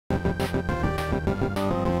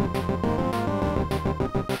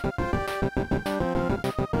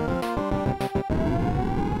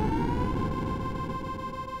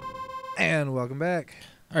And welcome back.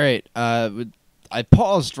 All right. I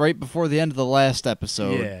paused right before the end of the last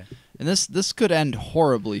episode. Yeah. And this could end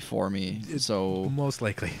horribly for me. So Most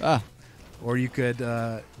likely. Or you could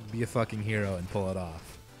be a fucking hero and pull it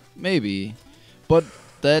off. maybe, but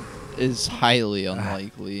that is highly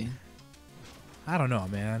unlikely. I don't know,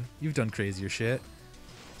 man. You've done crazier shit.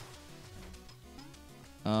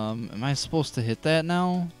 Am I supposed to hit that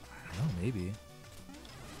now? I don't know, maybe.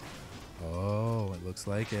 Oh, it looks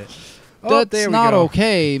like it. That's there we not go.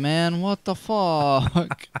 okay, man. What the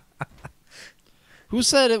fuck? Who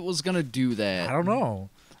said it was gonna do that? I don't know.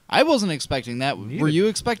 I wasn't expecting that. Neither- Were you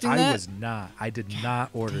expecting that? I was not. I did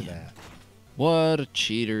not order that. What a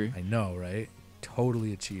cheater. I know, right?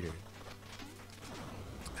 Totally a cheater.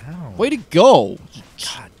 Ow. Way to go,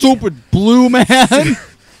 God stupid blue man.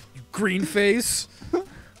 You green face.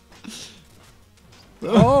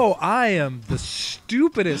 Oh, I am the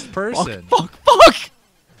stupidest person. Fuck.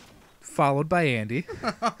 Followed by Andy.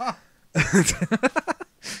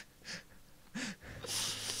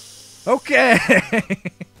 Okay.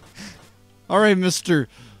 All right, Mr.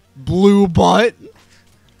 Blue Butt.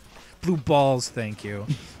 Blue balls, thank you.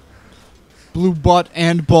 Blue butt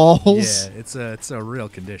and balls. Yeah, it's a real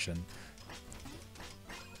condition.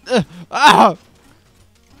 Ah!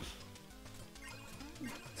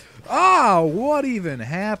 Oh, what even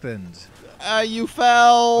happened? You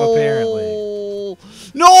fell. Apparently.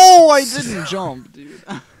 No, I didn't jump, dude.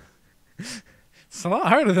 It's a lot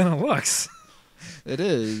harder than it looks. It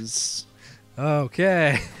is.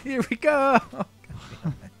 Okay, here we go.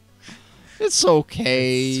 It's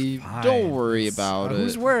okay. It's fine. Don't worry about it.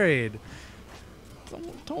 Who's worried?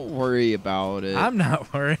 Don't worry about it. I'm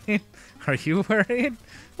not worried. Are you worried?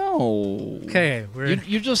 No. Okay, we're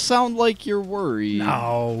You just sound like you're worried.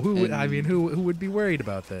 no. Who would? I And- mean, who would be worried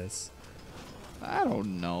about this? I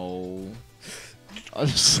don't know.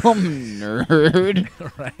 Some nerd.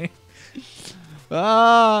 Right?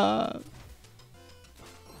 Ah.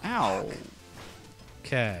 Ow.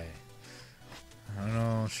 Okay. I don't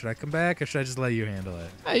know. Should I come back or should I just let you handle it?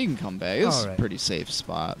 Yeah, you can come back. This is a Alright. pretty safe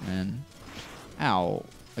spot, man. Ow.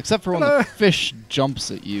 Except for when Hello. the fish jumps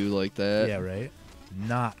at you like that. Yeah, right.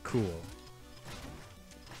 Not cool.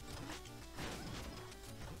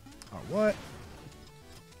 Oh, what?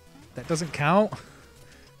 That doesn't count.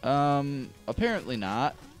 Apparently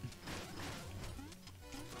not.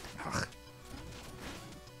 Ugh.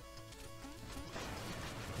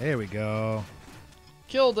 There we go.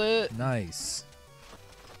 Killed it. Nice.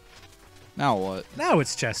 Now what? Now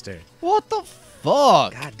it's Chester. What the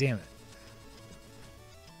fuck? God damn it.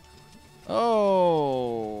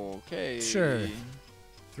 Oh, okay. Sure.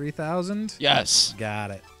 3,000? Yes.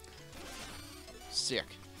 Got it. Sick.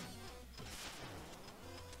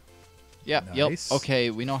 Yep, Nice. yep.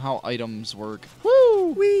 Okay, we know how items work.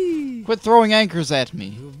 Woo! Whee! Quit throwing anchors at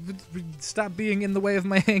me. Stop being in the way of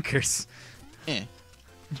my anchors. Eh.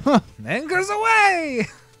 Anchors away!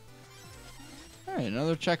 Alright,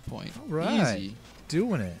 another checkpoint. All right. Easy.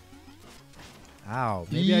 Doing it. Ow.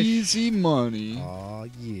 Maybe Easy money. Oh,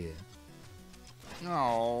 yeah.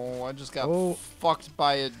 No, I just got Oh. fucked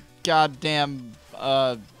by a goddamn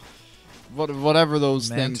whatever those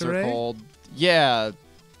things Manta are ray? called. Yeah,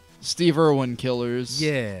 Steve Irwin killers.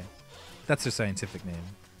 Yeah. That's their scientific name.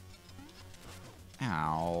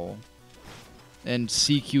 Ow. And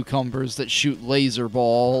sea cucumbers that shoot laser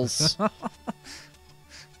balls.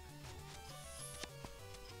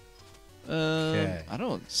 Okay. I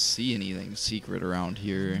don't see anything secret around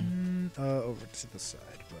here. Over to the side,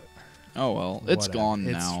 but Oh well, it's whatever. gone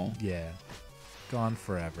It's- now. Yeah. Gone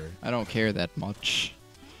forever. I don't care that much.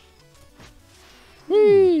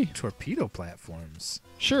 Whee! Torpedo platforms.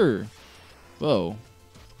 Sure. Whoa.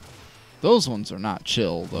 Those ones are not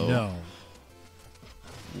chill, though. No.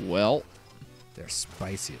 Well, They're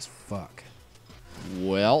spicy as fuck.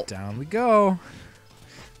 well. Down we go.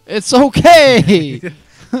 It's okay!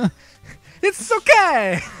 It's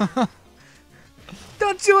okay.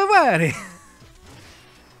 Don't you worry.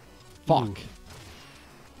 Fuck.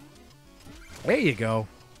 There you go.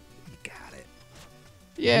 You got it.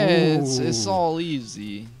 Yeah, it's Ooh. all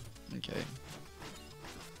easy. Okay.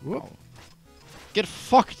 Whoop. Oh. Get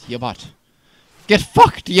fucked, you butt. Get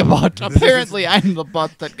fucked, you butt. Apparently, I'm the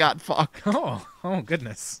butt that got fucked. Oh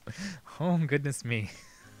goodness. Oh goodness me.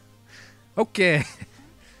 Okay.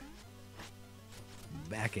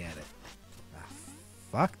 Back at it. Ah,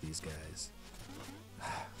 fuck these guys.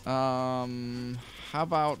 How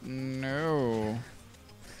about no?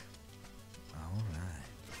 All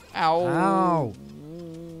right. Ow. Ow.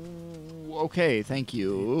 Okay, thank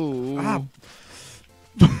you. Ah.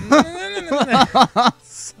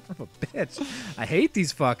 Son of a bitch. I hate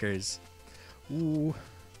these fuckers. Ooh.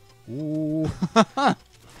 Ooh.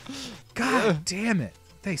 God damn it.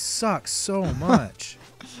 They suck so much.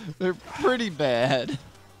 They're pretty bad.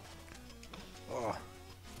 Oh.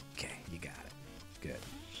 Okay, you got it. Good.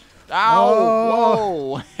 Ow!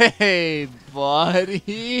 Oh. Whoa! Hey,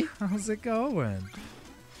 buddy. How's it going?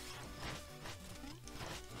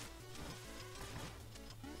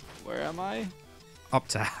 Where am I? Up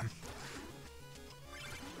top.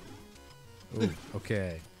 Ooh,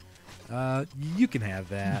 okay. You can have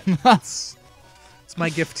that. It's my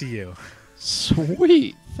gift to you.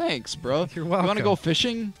 Sweet. Thanks, bro. You're You want to welcome. go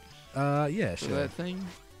fishing? Yeah, For sure. that thing?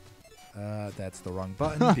 That's the wrong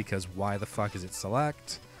button because why the fuck is it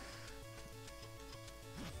select?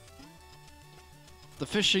 The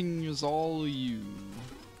fishing is all you.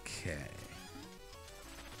 Okay.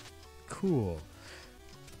 Cool.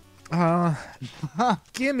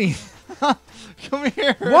 Gimme. Come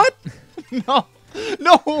here. What? No.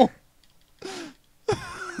 No.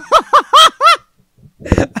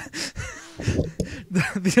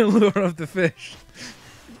 The allure of the fish.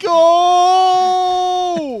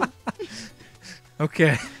 Go!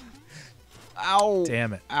 Okay. Ow.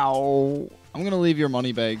 Damn it. Ow. I'm going to leave your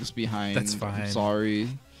money bags behind. That's fine. I'm sorry.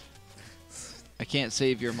 I can't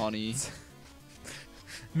save your money.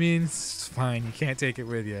 I mean, it's fine. You can't take it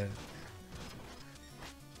with you.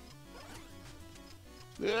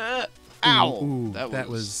 Ow. Ooh, that that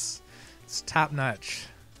was it's top notch.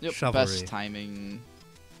 Yep, Chivalry. best timing.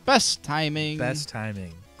 Best timing. Best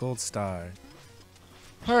timing. Gold star.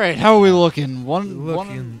 All right, how are we looking?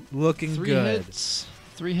 Looking three good. hits.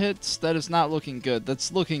 3 hits. That is not looking good.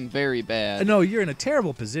 That's looking very bad. No, you're in a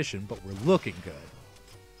terrible position, but we're looking good.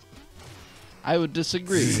 I would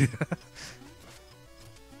disagree.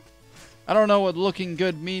 I don't know what looking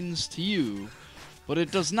good means to you, but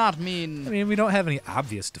it does not mean. I mean, we don't have any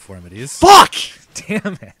obvious deformities. Fuck!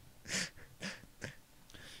 Damn it.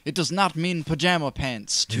 It does not mean pajama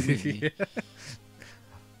pants to me.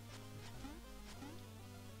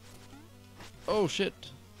 Oh shit.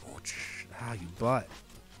 Ah, you butt.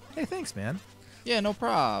 Hey, thanks, man. Yeah, no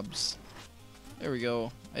probs. There we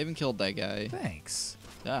go. I even killed that guy. Thanks.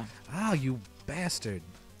 Yeah, Ah, you bastard.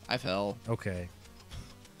 I fell. Okay.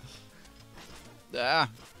 Ah.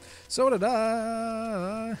 So did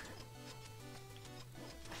I.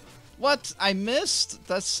 What? I missed?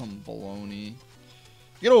 That's some baloney.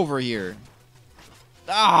 Get over here.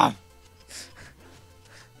 Ah!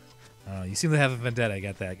 You seem to have a vendetta. I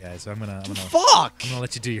got that guy, so I'm gonna Fuck!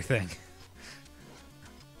 let you do your thing.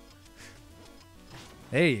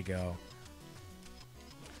 There you go.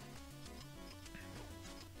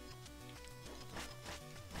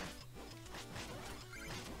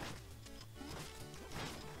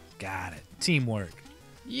 Got it. Teamwork.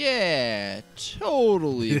 Yeah,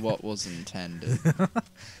 totally what was intended.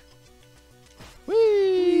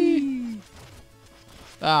 Whee!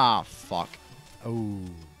 Ah, fuck. Oh,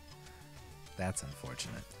 that's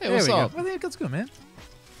unfortunate. Hey, there what's we up? go. Well, let's go, man.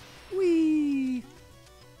 Whee!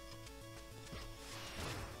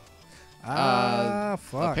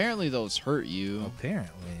 Fuck. Apparently those hurt you.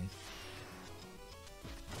 Apparently.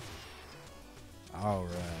 All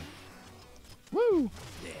right. Woo!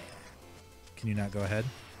 Yeah. Can you not go ahead?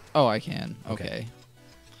 Oh, I can. Okay. Okay.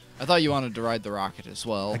 I thought you wanted to ride the rocket as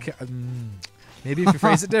well. I can't, maybe if you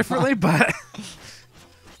phrase it differently, but. Oh,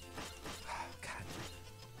 God.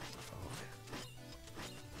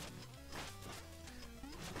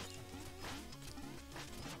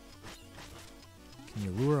 Can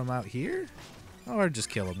you lure him out here? Or just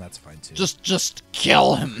kill him? That's fine too. Just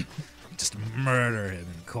kill him. Just murder him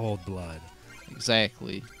in cold blood.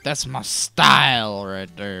 Exactly. That's my style right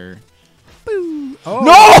there. Boo!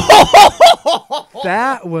 Oh, No!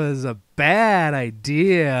 that was a bad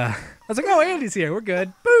idea. I was like, oh, Andy's here. We're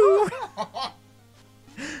good. Boo!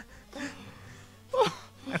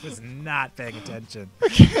 I was not paying attention. I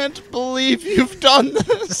can't believe you've done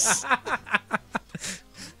this.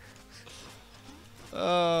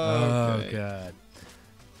 Oh, Okay. God.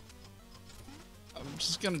 I'm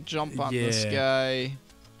just gonna jump on Yeah. this guy.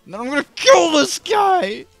 And then I'm gonna kill this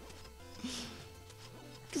guy!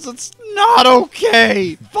 Cause it's not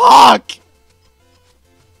okay! Fuck!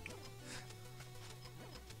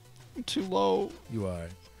 I'm too low. You are.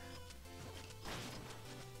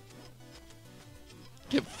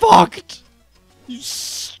 Get fucked! You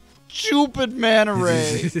stupid manta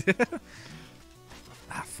ray!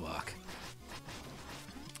 Ah, fuck.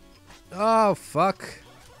 Oh, fuck.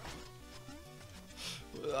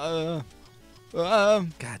 uh,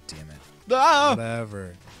 God damn it. ah,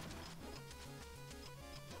 Whatever.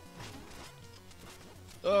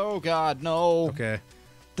 oh god, no. Okay.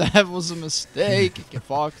 That was a mistake. Get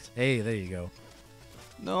fucked. Hey, there you go.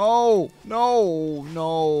 No, no,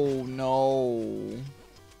 no, no.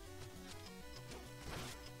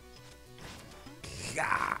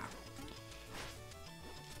 Gah.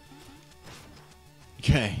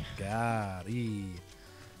 Okay. God.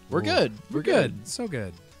 We're good. We're good. So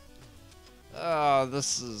good. Oh,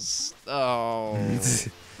 this is... Oh.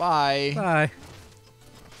 Bye. Bye.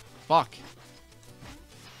 Fuck.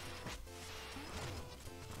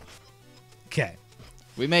 Okay.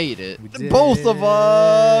 We made it. We did. Both of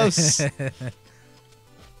us.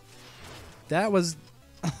 That was...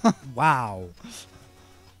 Wow.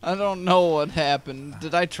 I don't know what happened.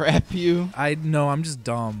 Did I trap you? I know, I'm just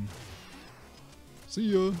dumb. See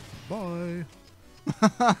ya. Bye.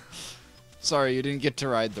 Sorry, you didn't get to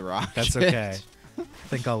ride the rocket. That's okay. I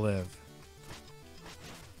think I'll live.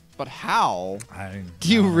 But how? I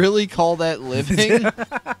Do you know. really call that living?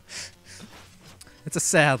 It's a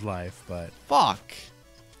sad life, but... Fuck.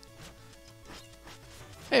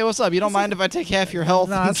 Hey, what's up? You don't mind if I take half your health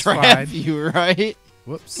No, and that's trap fine. you, right?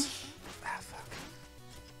 Whoops. Ah, fuck.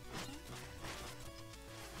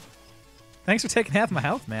 Thanks for taking half my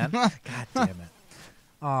health, man. God damn it.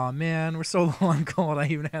 Aw, man, we're so low on gold, I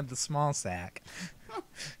even had the small sack.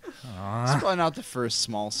 It's Aw. probably not the first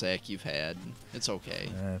small sack you've had. It's okay.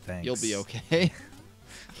 Thanks. You'll be okay.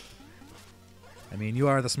 I mean, you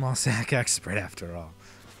are the small sack expert after all.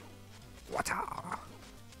 Wata.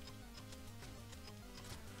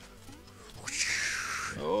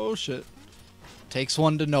 Oh, shit. Takes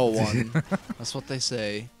one to know one. That's what they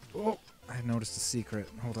say. Oh, I noticed a secret.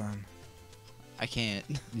 Hold on. I can't.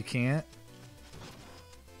 You can't?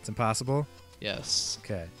 It's impossible? Yes.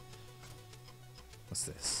 Okay. What's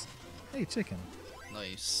this? Hey, chicken.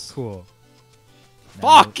 Nice. Cool.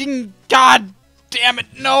 Now- Fucking god damn it,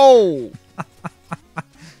 no!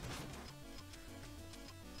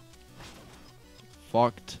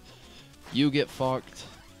 Fucked. You get fucked.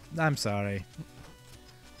 I'm sorry.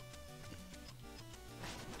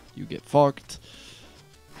 You get fucked.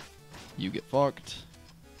 You get fucked.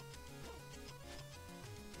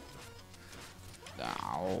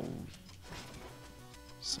 Ow.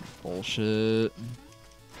 Some bullshit.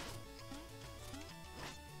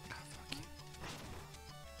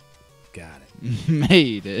 Got it.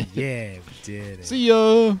 Made it. Yeah, we did it. See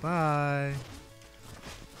ya. Bye.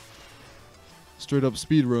 Straight up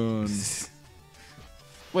speed run.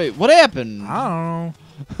 Wait, what happened? I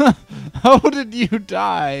don't know. How did you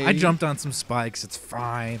die? I jumped on some spikes. It's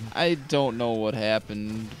fine. I don't know what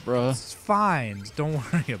happened, bruh. It's fine. Don't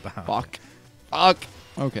worry about it. Fuck. Fuck.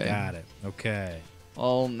 Okay. Got it. Okay.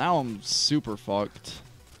 Well, now I'm super fucked.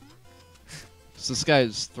 'Cause this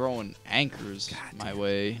guy's throwing anchors my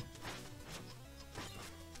way.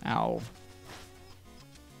 Ow.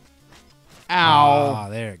 Ow. Ah,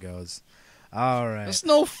 there it goes. All right. That's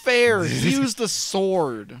no fair. He used the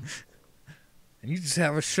sword. And you just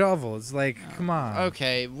have a shovel. It's like, come on.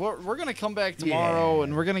 Okay, we're going to come back tomorrow Yeah.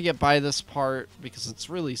 and we're going to get by this part because it's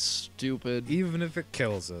really stupid, Even if it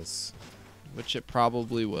kills us. which it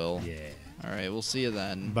probably will. Yeah. All right, we'll see you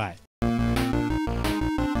then. Bye.